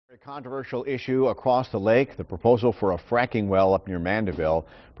A controversial issue across the lake, the proposal for a fracking well up near Mandeville.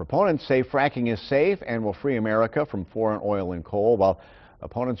 Proponents say fracking is safe and will free America from foreign oil and coal, while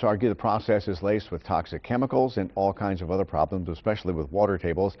opponents argue the process is laced with toxic chemicals and all kinds of other problems, especially with water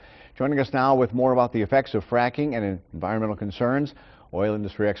tables. Joining us now with more about the effects of fracking and environmental concerns, oil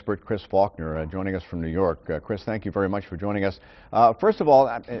industry expert Chris Faulkner, joining us from New York. Chris, thank you very much for joining us. First of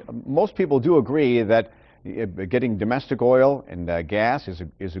all, most people do agree that getting domestic oil and gas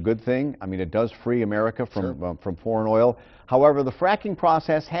is a good thing. I mean, it does free America from foreign oil. However, the fracking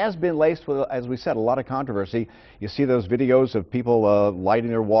process has been laced with, as we said, a lot of controversy. You see those videos of people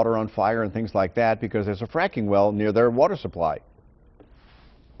lighting their water on fire and things like that because there's a fracking well near their water supply.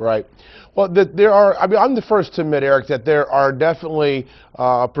 Right. Well, there are, I mean, I'm the first to admit, Eric, that there are definitely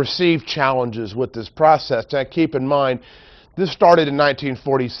perceived challenges with this process. Now, keep in mind, this started in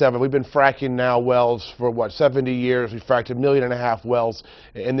 1947. We've been fracking now wells for, what, 70 years. We've fracked 1.5 million wells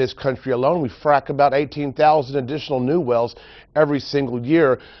in this country alone. We frack about 18,000 additional new wells every single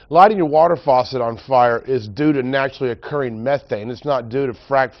year. Lighting your water faucet on fire is due to naturally occurring methane. It's not due to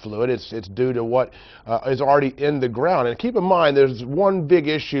frack fluid. It's due to what is already in the ground. And keep in mind, there's one big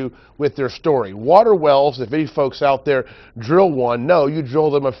issue with their story. Water wells, if any folks out there drill one, no, you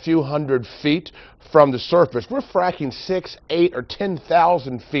drill them a few hundred feet from the surface. We're fracking 6, 8, or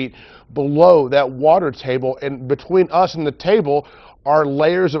 10,000 feet below that water table, and between us and the table are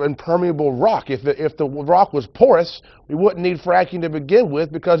layers of impermeable rock. If the rock was porous, we wouldn't need fracking to begin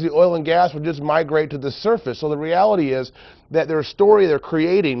with because the oil and gas would just migrate to the surface. So the reality is that their story they're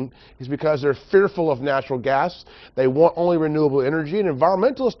creating is because they're fearful of natural gas. They want only renewable energy, and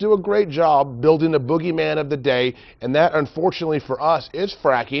environmentalists do a great job building the boogeyman of the day, and that, unfortunately for us, is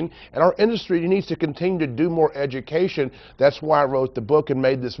fracking, and our industry needs to continue to do more education. That's why I wrote the book and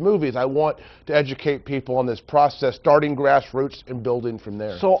made this movie, is I want to educate people on this process, starting grassroots and building from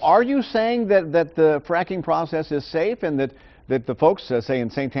there. So are you saying that the fracking process is safe, and that the folks, say in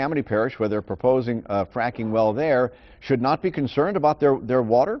St. Tammany Parish, where they're proposing a fracking well there, should not be concerned about their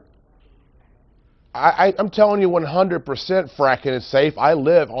water? I'm telling you 100% fracking is safe. I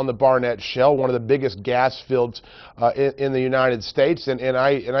live on the Barnett Shale, one of the biggest gas fields in the United States, and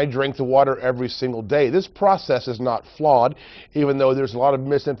I drink the water every single day. This process is not flawed, even though there's a lot of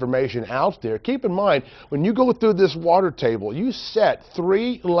misinformation out there. Keep in mind, when you go through this water table, you set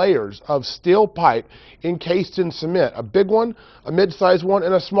 3 layers of steel pipe encased in cement, a big one, a mid-sized one,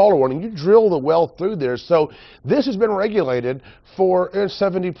 and a smaller one, and you drill the well through there. So this has been regulated for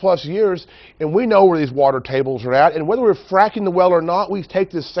 70 plus years, and we know where these water tables are at, and whether we're fracking the well or not, we take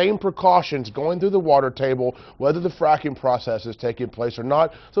the same precautions going through the water table, whether the fracking process is taking place or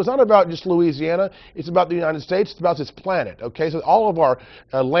not. So it's not about just Louisiana, it's about the United States, it's about this planet, okay? So all of our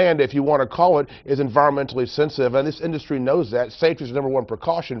land, if you want to call it, is environmentally sensitive, and this industry knows that. Safety is the #1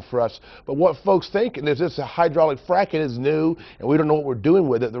 precaution for us, but what folks think is this hydraulic fracking is new, and we don't know what we're doing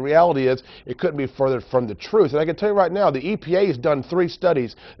with it. The reality is, it couldn't be further from the truth. And I can tell you right now, the EPA has done 3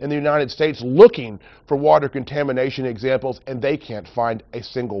 studies in the United States looking for water contamination examples, and they can't find a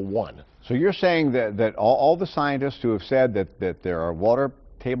single one. So you're saying that all the scientists who have said that there are water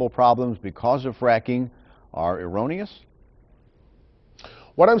table problems because of fracking are erroneous?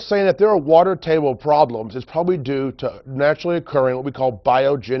 What I'm saying, that there are water table problems is probably due to naturally occurring what we call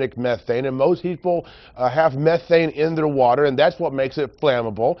biogenic methane, and most people have methane in their water, and that's what makes it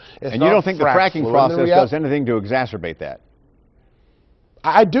flammable. And you don't think the fracking process does anything to exacerbate that?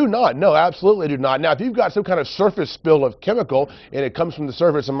 I do not. No, absolutely do not. Now, if you've got some kind of surface spill of chemical and it comes from the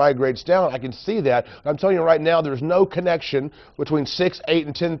surface and migrates down, I can see that. I'm telling you right now, there's no connection between 6, 8,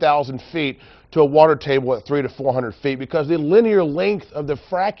 and 10,000 feet to a water table at 300 to 400 feet, because the linear length of the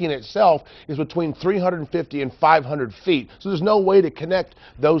fracking itself is between 350 and 500 feet. So there's no way to connect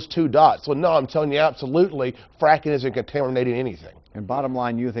those 2 dots. So no, I'm telling you absolutely, fracking isn't contaminating anything. And bottom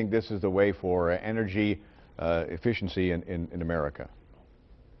line, you think this is the way for energy efficiency in America?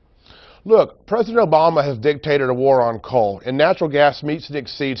 Look, President Obama has dictated a war on coal, and natural gas meets and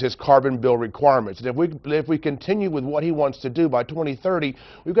exceeds his carbon bill requirements. And if we continue with what he wants to do by 2030,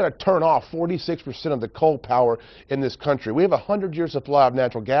 we've got to turn off 46% of the coal power in this country. We have a 100-year supply of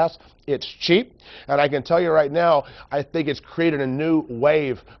natural gas. It's cheap, and I can tell you right now, I think it's created a new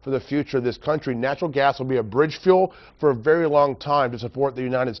wave for the future of this country. Natural gas will be a bridge fuel for a very long time to support the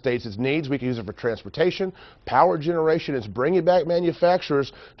United States' needs. We can use it for transportation, power generation. It's bringing back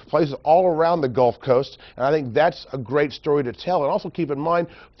manufacturers to places all around the Gulf Coast, and I think that's a great story to tell. And also keep in mind,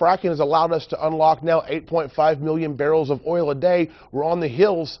 fracking has allowed us to unlock now 8.5 million barrels of oil a day. We're on the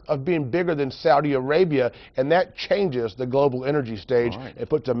hills of being bigger than Saudi Arabia, and that changes the global energy stage. It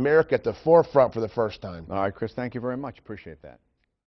puts America at the forefront for the first time. All right, Chris, thank you very much. Appreciate that.